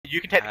You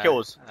can take the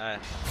kills. Nice.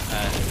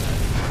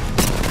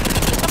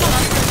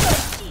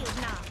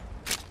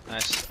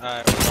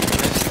 Oh,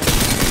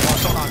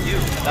 someone on you.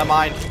 Never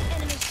mind.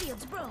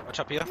 Watch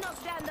up here.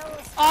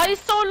 Oh, he's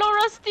so low,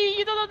 Rusty.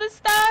 You don't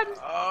understand.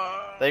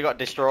 They got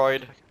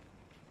destroyed.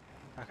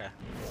 Okay.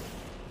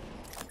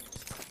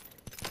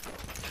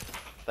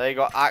 They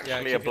got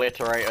actually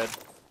obliterated.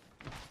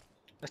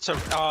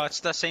 It's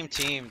the same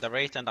team, the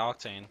Wraith and the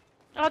Octane.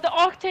 Oh, the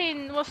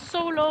Octane was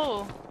so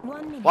low.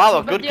 Wow,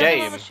 a But good the other one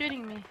game. was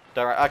shooting me.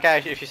 Okay,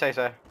 if you say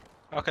so.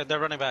 Okay, they're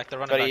running back. They're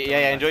running back.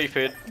 Yeah, enjoy your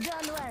food.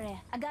 Don't worry,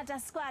 I got a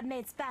squad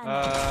mate span.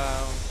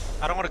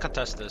 I don't want to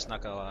contest this,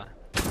 not gonna lie.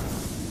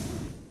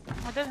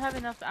 I don't have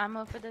enough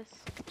ammo for this.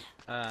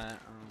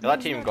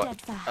 That team got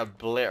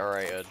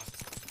obliterated.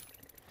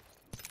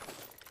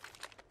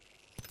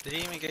 Did he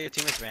even get your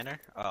teammate's banner?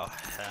 Oh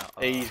hell.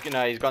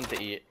 He's gone to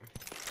eat.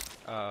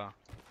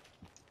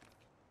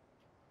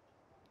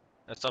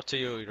 It's up to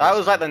you. That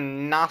was like the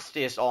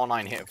nastiest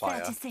R9 hit fire.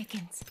 30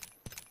 seconds.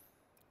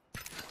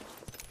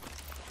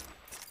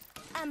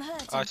 I'm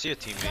hurting. Oh, I see a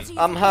teammate.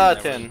 I'm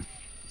hurting.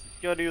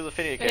 You gotta do the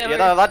thing again. Yeah,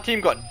 no, that team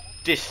got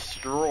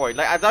destroyed.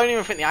 Like, I don't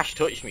even think the Ash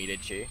touched me,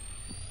 did she?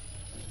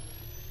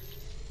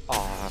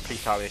 Oh,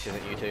 please tell me this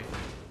isn't you two.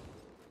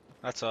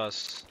 That's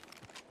us.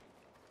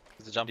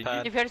 Is the jump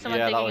pad? You've heard someone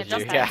Yeah, that taking a was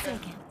jump you, pad.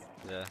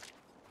 Yeah.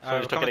 So We're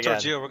we took coming it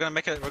towards again. you. We're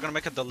gonna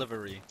make a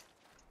delivery.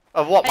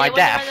 Of what? My Hey,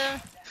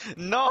 death?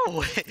 No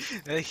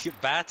way.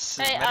 Bats.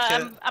 Hey,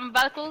 medkit. I'm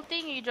back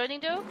ulting. Are you joining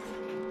though?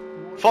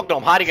 Fuck no,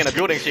 I'm hiding in a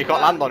building so you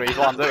can't land on me is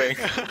what I'm doing.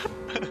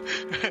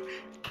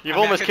 You've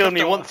almost killed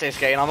me once this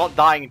game, I'm not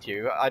dying to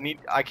you.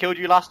 I killed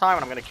you last time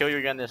and I'm gonna kill you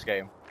again this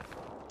game.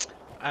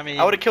 I mean,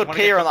 I would have killed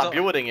Kia in that up?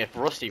 building if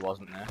Rusty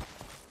wasn't there.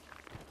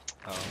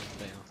 Oh,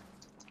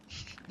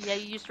 damn. Yeah,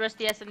 you used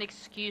Rusty as an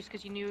excuse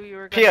because you knew you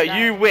were gonna Kia, die.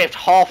 you whipped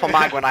half a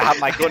mag when I had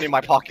my gun in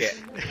my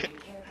pocket.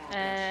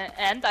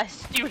 And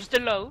you were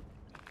still low.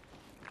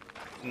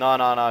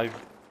 No.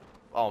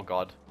 Oh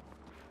god.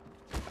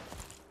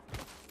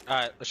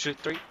 Alright, let's shoot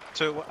 3,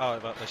 2, 1. Oh,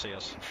 let's say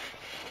yes.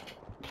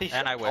 Please,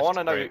 And I I whiffed, want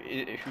to know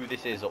great. who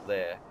this is up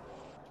there.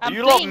 I'm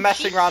you lot playing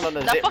messing cheese. around on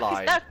the zip fuck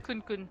line. is that,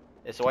 Kun Kun?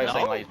 It's a way of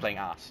saying No. like he's playing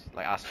ass.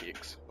 Like ass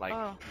cheeks. Like,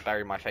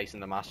 bury my face in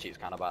the ass cheeks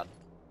kind of bad.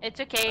 It's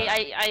okay,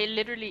 I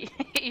literally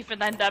even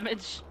 9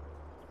 damage.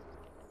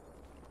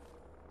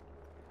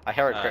 I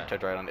hear a crypto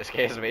drone and it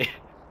scares me.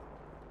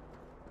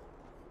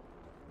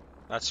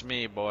 That's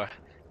me, boy.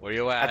 Where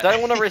you at? I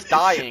don't want to risk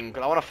dying,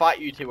 because I want to fight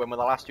you two when we're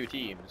the last two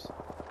teams.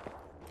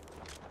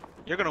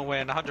 You're gonna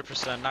win,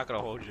 100%. Not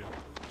gonna hold you.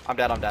 I'm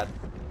dead.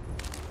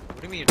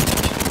 What do you mean?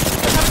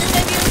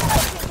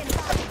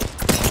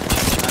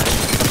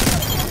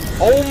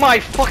 Oh my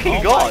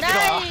fucking god!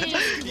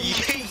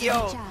 Nice!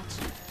 Yo!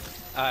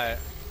 Alright.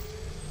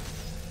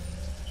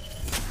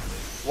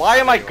 Why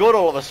am I good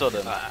all of a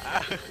sudden?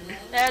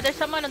 There's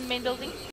someone on the main building.